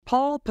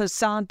Paul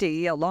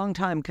Pesante, a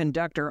longtime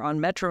conductor on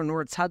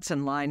Metro-North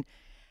Hudson Line,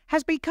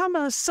 has become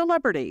a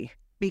celebrity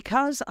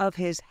because of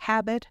his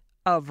habit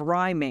of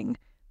rhyming.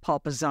 Paul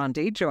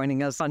Pesante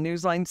joining us on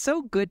Newsline.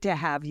 So good to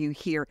have you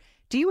here.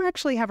 Do you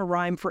actually have a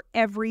rhyme for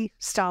every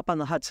stop on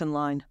the Hudson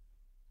Line?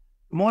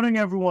 Good morning,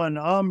 everyone.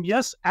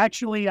 Yes,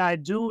 actually, I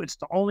do. It's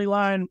the only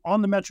line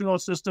on the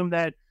Metro-North system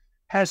that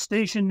has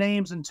station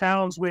names and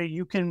towns where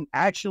you can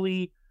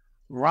actually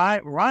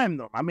rhyme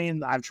them. I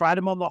mean, I've tried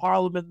them on the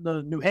Harlem and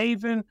the New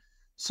Haven.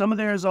 Some of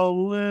theirs are a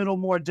little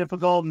more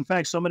difficult. In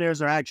fact, some of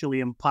theirs are actually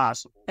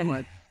impossible,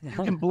 but you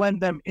can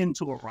blend them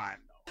into a rhyme,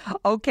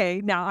 though. Okay,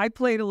 now I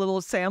played a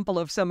little sample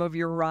of some of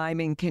your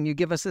rhyming. Can you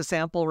give us a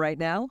sample right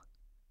now?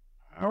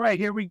 All right,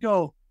 here we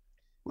go.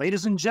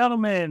 Ladies and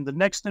gentlemen, the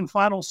next and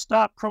final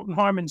stop, Croton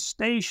Harmon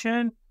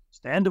Station. It's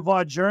the end of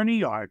our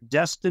journey, our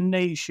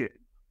destination.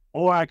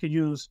 Or I could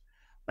use,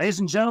 ladies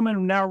and gentlemen,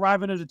 we're now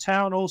arriving at a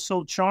town oh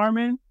so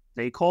charming.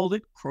 They called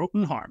it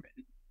Croton Harmon.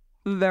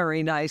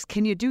 Very nice.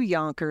 Can you do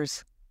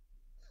Yonkers?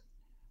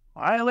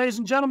 All right, ladies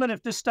and gentlemen,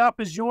 if this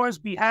stop is yours,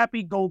 be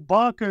happy, go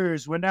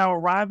bonkers. We're now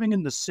arriving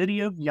in the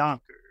city of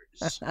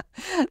Yonkers.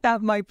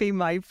 That might be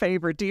my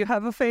favorite. Do you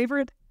have a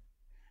favorite?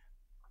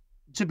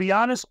 To be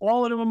honest,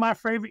 all of them are my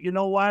favorite. You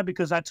know why?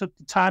 Because I took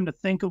the time to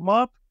think them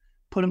up,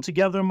 put them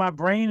together in my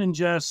brain, and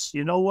just,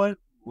 you know what?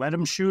 Let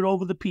them shoot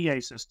over the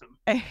PA system.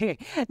 Hey,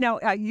 now,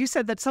 you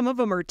said that some of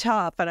them are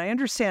tough, and I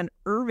understand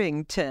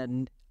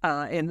Irvington,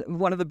 in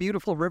one of the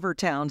beautiful river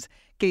towns,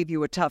 gave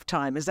you a tough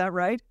time. Is that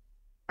right?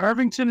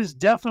 Irvington is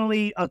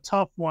definitely a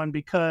tough one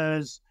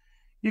because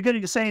you're going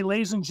to say,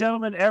 ladies and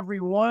gentlemen,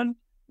 everyone,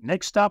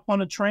 next stop on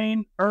the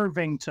train,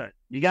 Irvington.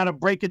 You got to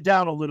break it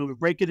down a little bit,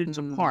 break it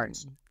into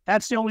parts.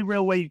 That's the only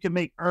real way you can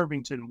make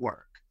Irvington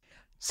work.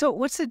 So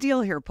what's the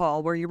deal here,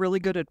 Paul? Were you really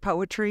good at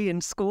poetry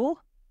in school?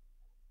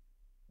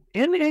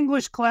 In the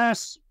English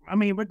class, I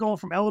mean, we're going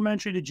from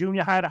elementary to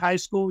junior high to high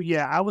school.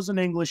 Yeah, I was an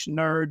English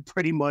nerd,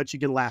 pretty much. You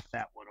can laugh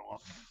that one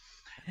off.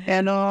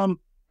 And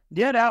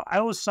yeah,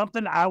 that was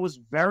something I was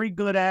very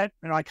good at.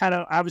 You know, I kind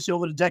of, obviously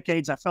over the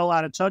decades, I fell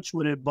out of touch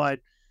with it. But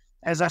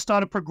as I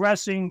started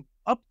progressing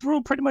up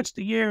through pretty much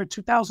the year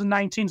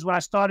 2019 is when I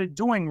started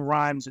doing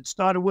rhymes. It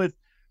started with,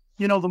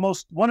 you know,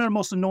 one of the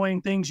most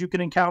annoying things you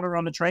can encounter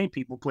on the train,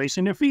 people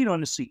placing their feet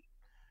on the seat.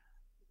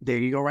 There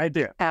you go, right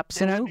there.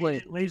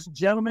 Absolutely. Ladies and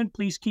gentlemen,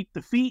 please keep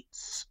the feet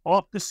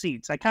off the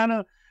seats. I kind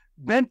of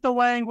bent the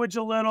language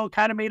a little,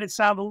 kind of made it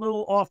sound a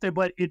little off there,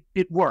 but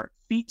it worked.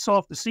 Feet's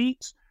off the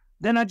seats.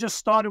 Then I just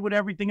started with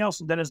everything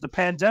else. And then as the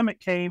pandemic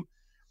came,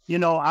 you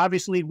know,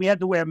 obviously we had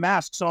to wear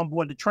masks on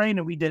board the train,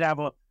 and we did have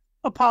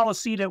a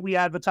policy that we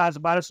advertised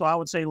about it. So I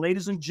would say,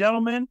 ladies and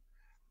gentlemen,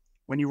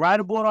 when you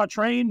ride aboard our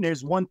train,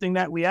 there's one thing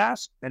that we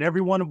ask, that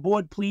everyone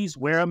aboard please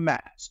wear a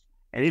mask.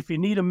 And if you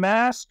need a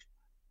mask,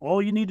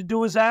 all you need to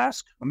do is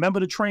ask. A member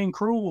of the train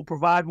crew will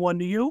provide one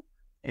to you.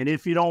 And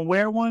if you don't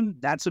wear one,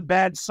 that's a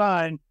bad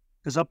sign,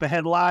 because up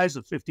ahead lies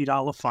a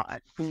 $50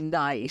 fine.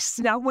 Nice.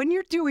 Now, when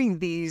you're doing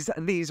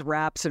these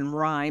raps and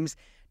rhymes,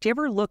 do you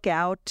ever look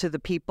out to the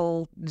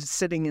people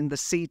sitting in the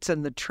seats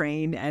in the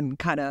train and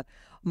kind of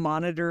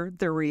monitor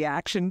their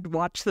reaction,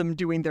 watch them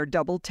doing their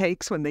double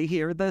takes when they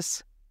hear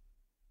this?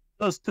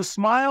 The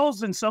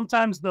smiles and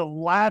sometimes the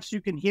laughs you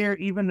can hear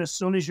even as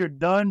soon as you're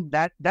done,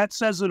 that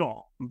says it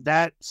all.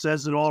 That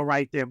says it all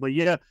right there. But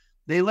yeah,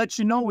 they let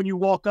you know when you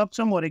walk up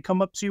to them, or they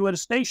come up to you at a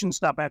station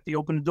stop after you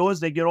open the doors,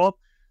 they get off,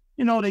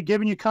 you know, they're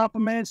giving you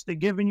compliments, they're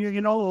giving you,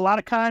 you know, a lot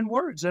of kind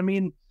words. I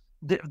mean,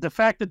 the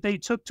fact that they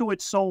took to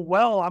it so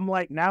well, I'm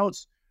like, now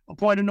it's a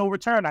point of no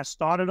return. I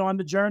started on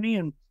the journey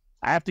and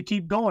I have to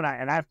keep going.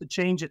 And I have to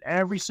change it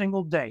every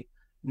single day.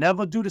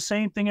 Never do the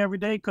same thing every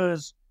day,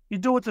 because you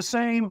do it the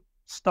same,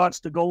 starts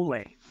to go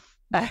lame.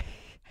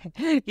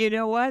 You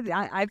know what?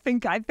 I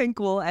think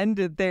we'll end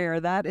it there.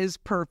 That is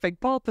perfect.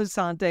 Paul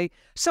Pesante,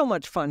 so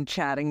much fun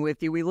chatting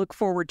with you. We look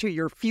forward to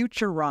your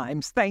future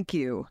rhymes. Thank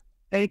you.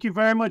 Thank you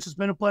very much. It's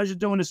been a pleasure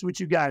doing this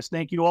with you guys.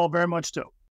 Thank you all very much, too.